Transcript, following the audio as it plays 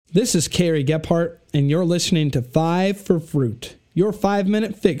This is Kerry Gephardt, and you're listening to 5 for Fruit, your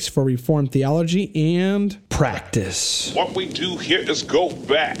 5-minute fix for Reformed theology and practice. What we do here is go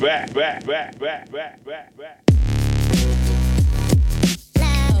back.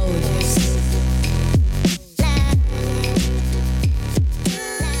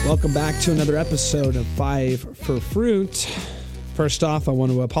 Welcome back to another episode of 5 for Fruit. First off, I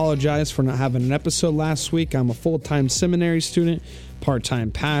want to apologize for not having an episode last week. I'm a full-time seminary student, part-time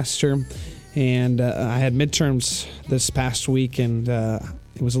pastor, and I had midterms this past week, and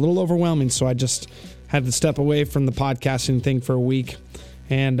it was a little overwhelming, so I just had to step away from the podcasting thing for a week,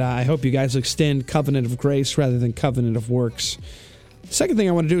 and I hope you guys extend covenant of grace rather than covenant of works. The second thing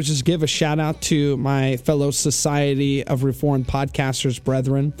I want to do is just give a shout-out to my fellow Society of Reformed Podcasters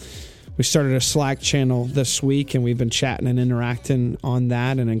brethren. We started a Slack channel this week, and we've been chatting and interacting on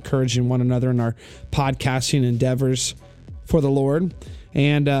that and encouraging one another in our podcasting endeavors for the Lord.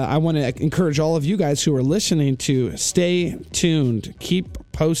 And I want to encourage all of you guys who are listening to stay tuned, keep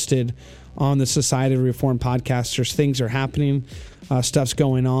posted on the Society of Reformed Podcasters. Things are happening, stuff's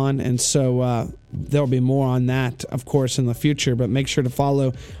going on, and so there'll be more on that, of course, in the future. But make sure to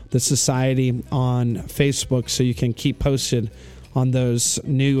follow the Society on Facebook so you can keep posted on those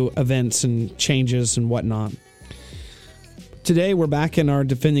new events and changes and whatnot. Today, we're back in our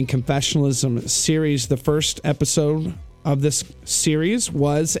Defending Confessionalism series. The first episode of this series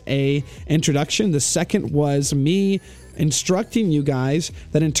was an introduction. The second was me instructing you guys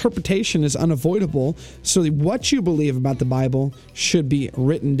that interpretation is unavoidable, so what you believe about the Bible should be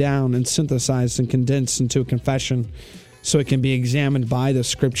written down and synthesized and condensed into a confession so it can be examined by the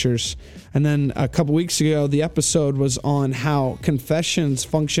scriptures. And then a couple weeks ago, the episode was on how confessions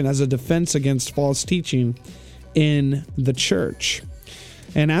function as a defense against false teaching in the church.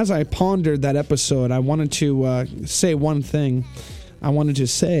 And as I pondered that episode, I wanted to say one thing. I wanted to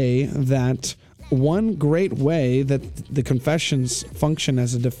say that one great way that the confessions function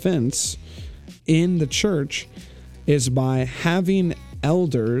as a defense in the church is by having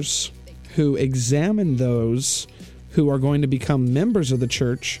elders who examine those who are going to become members of the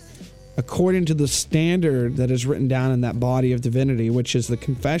church according to the standard that is written down in that body of divinity, which is the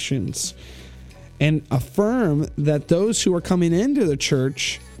confessions, and affirm that those who are coming into the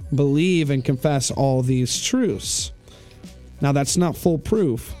church believe and confess all these truths. Now, that's not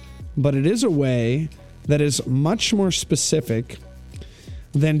foolproof, but it is a way that is much more specific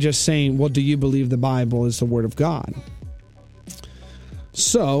than just saying, well, do you believe the Bible is the Word of God?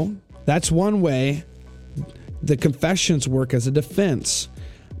 So, that's one way the confessions work as a defense.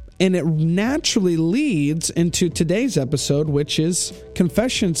 And it naturally leads into today's episode, which is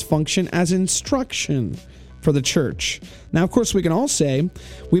confessions function as instruction for the church. Now, of course, we can all say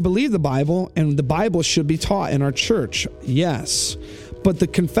we believe the Bible and the Bible should be taught in our church. Yes. But the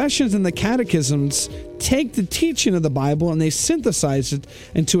confessions and the catechisms take the teaching of the Bible and they synthesize it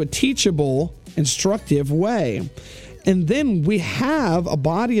into a teachable, instructive way. And then we have a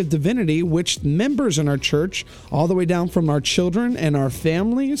body of divinity, which members in our church, all the way down from our children and our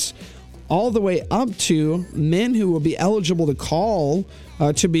families, all the way up to men who will be eligible to call,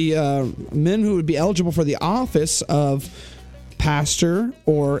 men who would be eligible for the office of pastor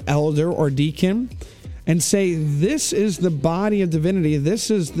or elder or deacon, and say, this is the body of divinity. This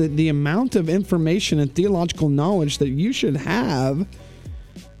is the amount of information and theological knowledge that you should have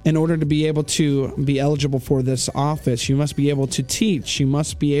in order to be able to be eligible for this office. You must be able to teach. You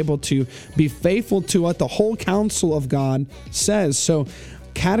must be able to be faithful to what the whole counsel of God says. So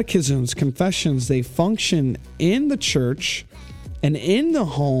catechisms, confessions, they function in the church and in the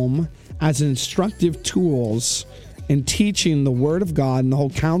home as instructive tools in teaching the Word of God and the whole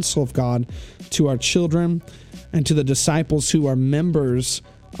counsel of God to our children and to the disciples who are members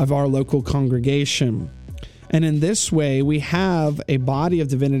of our local congregation. And in this way, we have a body of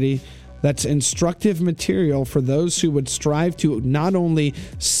divinity that's instructive material for those who would strive to not only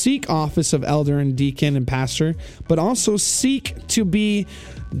seek office of elder and deacon and pastor, but also seek to be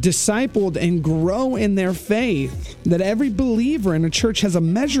discipled and grow in their faith. That every believer in a church has a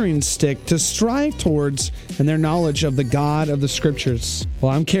measuring stick to strive towards in their knowledge of the God of the Scriptures.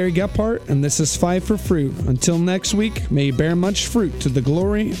 Well, I'm Kerry Gephardt, and this is 5 for Fruit. Until next week, may you bear much fruit to the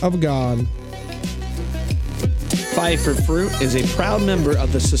glory of God. 5 for Fruit is a proud member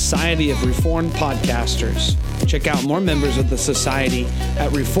of the Society of Reformed Podcasters. Check out more members of the Society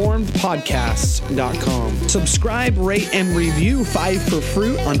at reformedpodcasts.com. Subscribe, rate, and review 5 for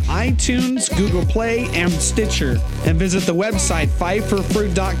Fruit on iTunes, Google Play, and Stitcher. And visit the website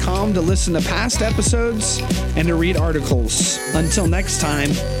 5forfruit.com to listen to past episodes and to read articles. Until next time,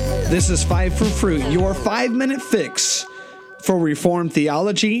 this is 5 for Fruit, your 5-minute fix for Reformed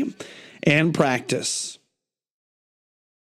theology and practice.